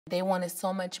They wanted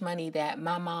so much money that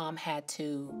my mom had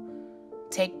to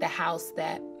take the house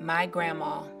that my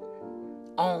grandma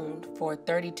owned for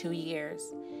 32 years,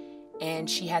 and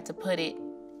she had to put it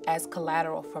as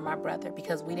collateral for my brother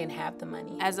because we didn't have the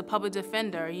money. As a public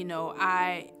defender,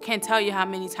 I can't tell you how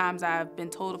many times I've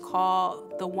been told to call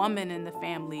the woman in the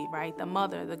family, right? The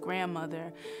mother, the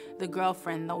grandmother, the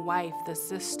girlfriend, the wife, the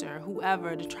sister,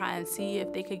 whoever, to try and see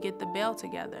if they could get the bail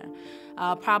together.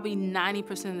 Probably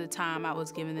 90% of the time I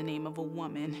was given the name of a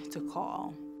woman to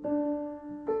call.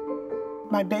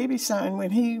 My baby son, when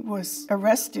he was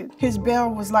arrested, his bail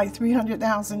was like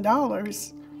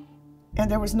 $300,000. And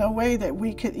there was no way that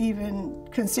we could even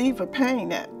conceive of paying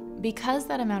that. Because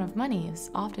that amount of money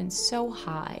is often so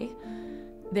high,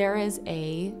 there is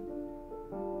a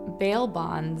bail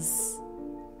bonds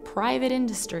private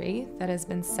industry that has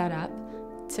been set up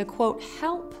to, quote,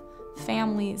 help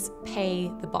families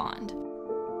pay the bond.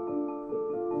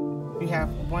 You have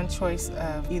one choice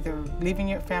of either leaving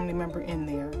your family member in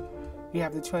there. You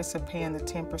have the choice of paying the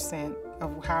 10%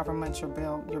 of however much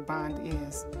your bond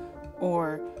is,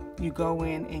 or you go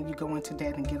in and you go into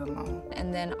debt and get a loan.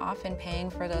 And then often paying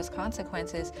for those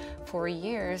consequences for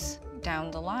years down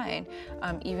the line.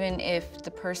 Even if the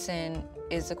person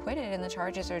is acquitted and the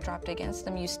charges are dropped against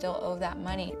them, you still owe that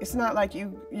money. It's not like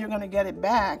you're gonna get it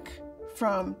back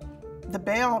from the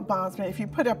bail bondsman. If you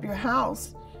put up your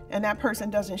house and that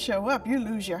person doesn't show up, you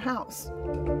lose your house.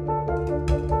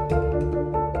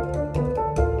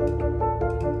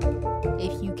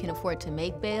 If you can afford to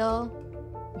make bail,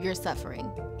 you're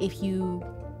suffering. If you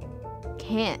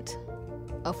can't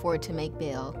afford to make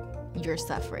bail, you're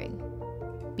suffering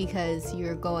because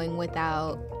you're going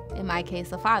without, in my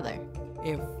case, a father.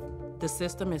 If the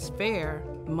system is fair,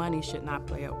 money should not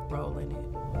play a role in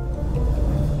it.